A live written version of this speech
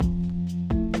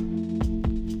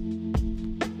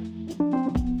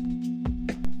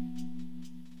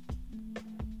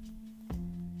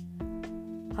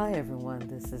Hi everyone,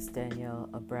 this is Danielle,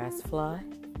 a brass fly,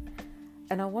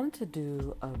 and I wanted to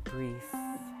do a brief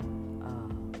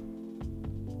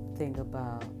thing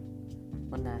about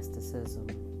monasticism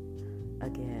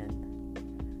again,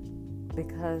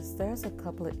 because there's a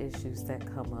couple of issues that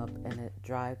come up and it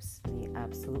drives me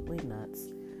absolutely nuts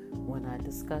when I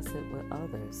discuss it with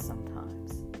others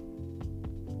sometimes.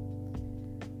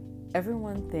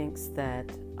 Everyone thinks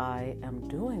that I am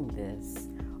doing this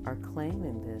or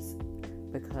claiming this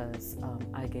because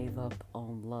I gave up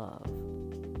on love.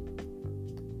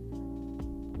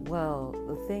 Well,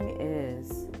 the thing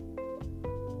is,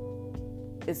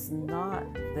 it's not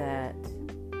that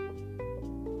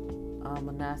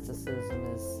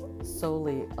monasticism is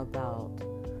solely about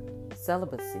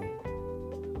celibacy.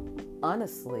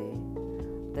 Honestly,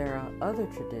 there are other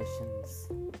traditions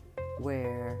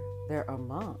where there are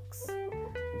monks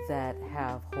that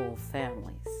have whole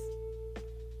families.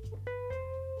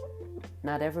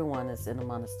 Not everyone is in a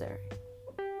monastery.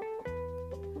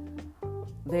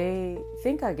 They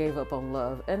think I gave up on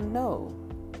love, and no,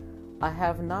 I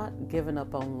have not given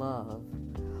up on love.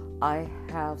 I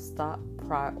have stopped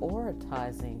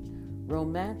prioritizing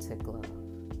romantic love.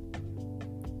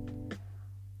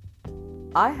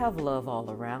 I have love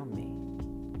all around me.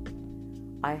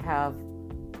 I have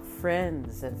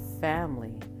friends and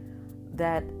family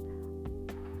that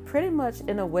pretty much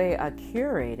in a way I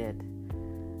curated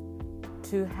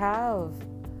to have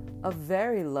a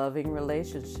very loving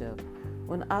relationship.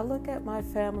 When I look at my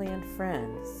family and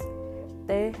friends,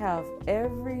 they have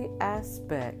every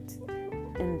aspect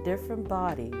in different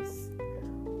bodies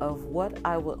of what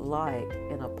I would like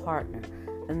in a partner,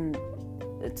 and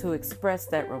to express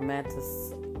that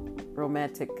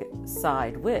romantic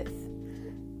side with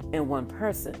in one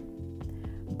person.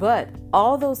 But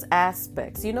all those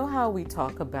aspects, you know how we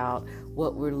talk about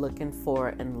what we're looking for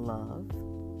in love?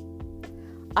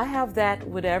 I have that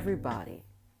with everybody.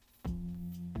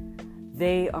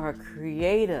 They are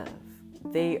creative.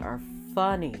 They are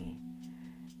funny.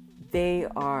 They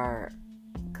are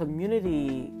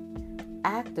community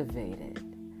activated.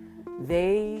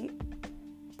 They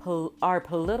are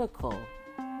political.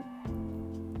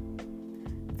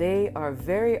 They are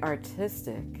very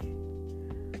artistic.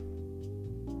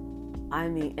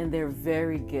 And they're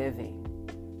very giving.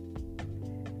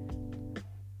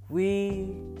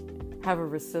 We have a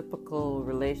reciprocal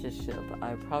relationship.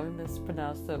 I probably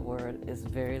mispronounced that word. It's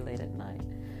very late at night.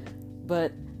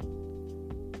 But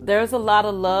there's a lot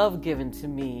of love given to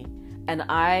me, and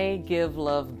I give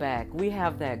love back. We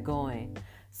have that going.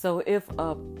 So if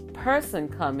a person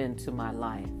come into my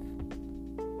life,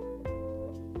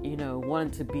 wanting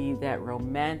to be that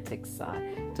romantic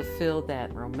side, to fill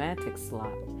that romantic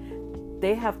slot,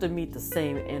 they have to meet the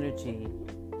same energy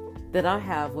that I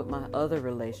have with my other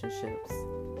relationships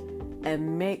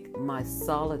and make my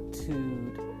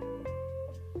solitude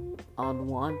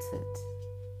unwanted.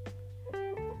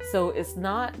 So it's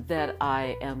not that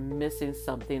I am missing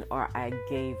something or I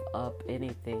gave up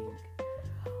anything.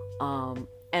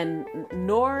 And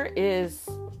nor is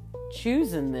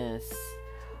choosing this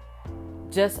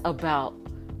just about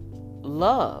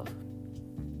love.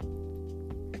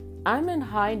 I'm in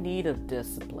high need of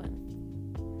discipline.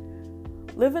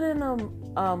 Living in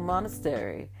a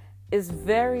monastery is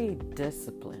very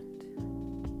disciplined.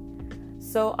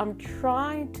 So I'm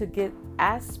trying to get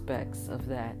aspects of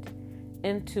that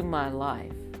into my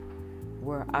life,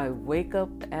 where I wake up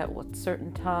at a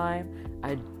certain time,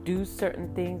 I do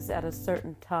certain things at a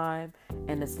certain time,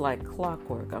 and it's like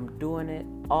clockwork. I'm doing it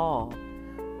all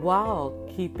while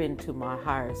keeping to my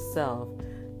higher self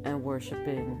and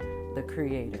worshiping the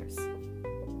creators.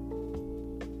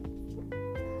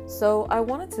 So I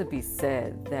want it to be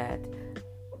said that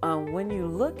when you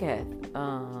look at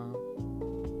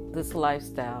this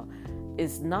lifestyle,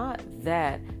 it's not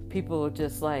that people are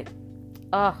just like,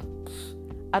 I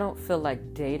don't feel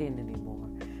like dating anymore.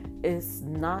 It's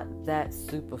not that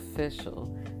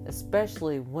superficial,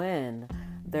 especially when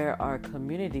there are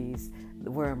communities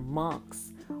where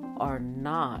monks are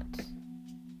not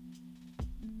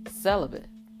celibate.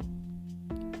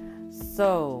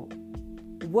 So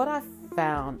what I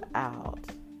found out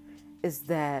is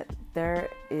that there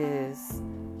is,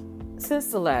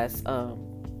 since the last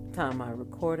time I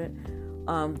recorded,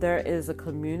 there is a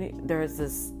community, there's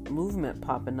this movement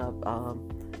popping up.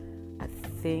 I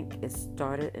think it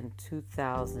started in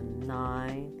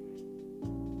 2009,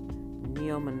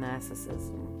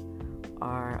 Neo-Monasticism,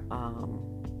 or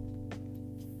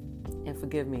and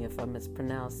forgive me if I'm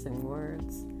mispronouncing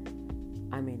words.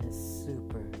 It's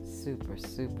super, super,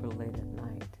 super late at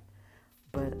night.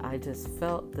 But I just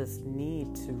felt this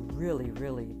need to really,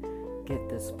 really get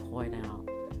this point out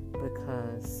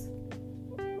because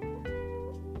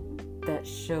that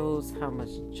shows how much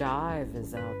jive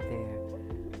is out there,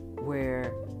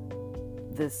 where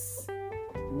this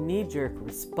knee-jerk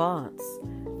response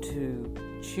to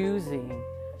choosing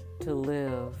to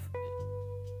live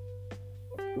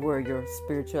where your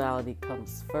spirituality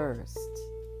comes first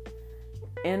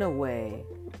in a way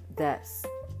that's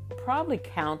probably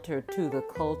counter to the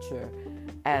culture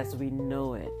as we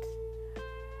know it.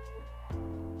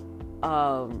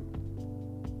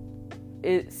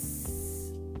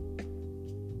 It's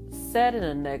said in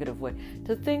a negative way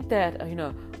to think that,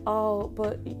 oh,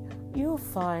 but you'll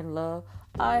find love.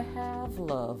 I have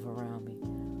love around me.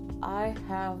 I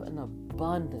have an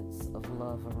abundance of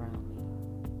love around me.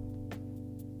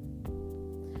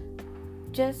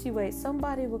 Jesse, wait,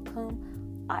 somebody will come.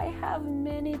 I have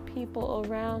many people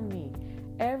around me.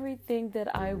 Everything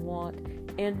that I want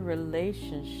in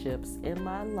relationships in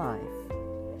my life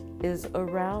is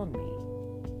around me.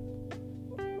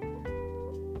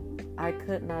 I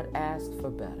could not ask for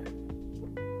better.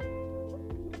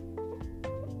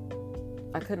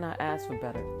 I could not ask for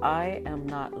better. I am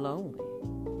not lonely.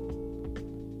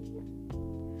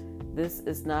 This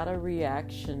is not a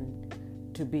reaction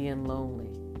to being lonely.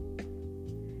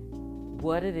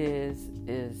 What it is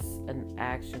an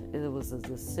action. It was a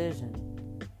decision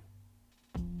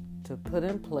to put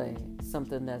in play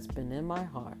something that's been in my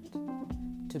heart,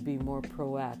 to be more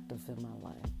proactive in my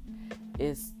life.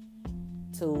 It's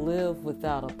to live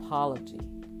without apology.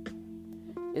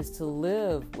 It's to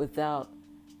live without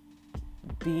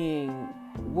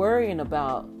worrying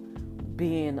about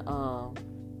being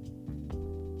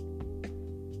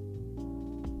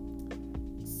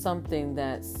something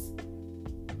that's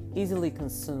easily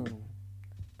consumed.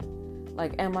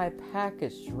 Like, am I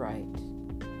packaged right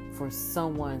for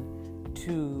someone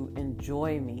to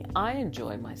enjoy me? I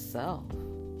enjoy myself.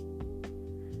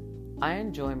 I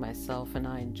enjoy myself and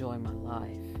I enjoy my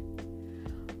life.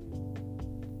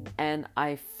 And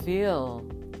I feel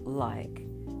like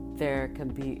there can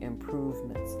be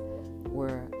improvements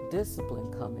where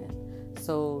discipline come in.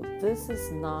 So this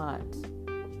is not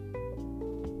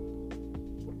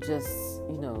just,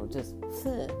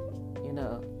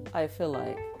 I feel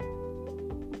like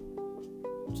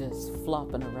just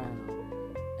flopping around.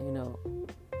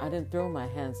 I didn't throw my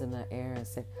hands in the air and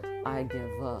say, I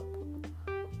give up.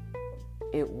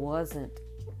 It wasn't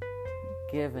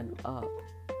giving up.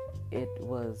 It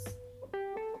was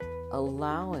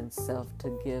allowing self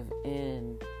to give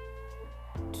in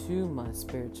to my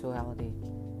spirituality,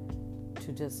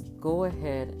 to just go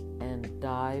ahead and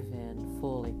dive in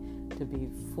fully, to be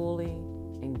fully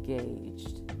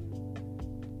engaged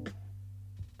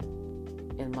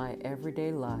in my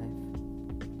everyday life,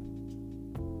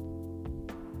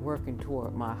 working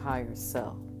toward my higher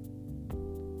self.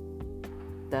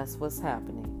 That's what's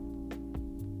happening.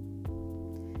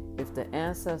 If the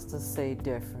ancestors say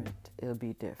different, it'll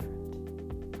be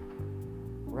different.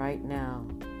 Right now,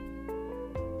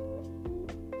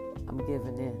 I'm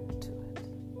giving in to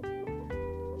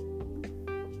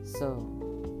it. So,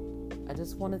 I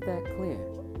just wanted that clear.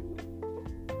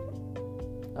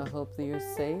 I hope that you're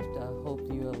safe. I hope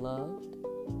you're loved.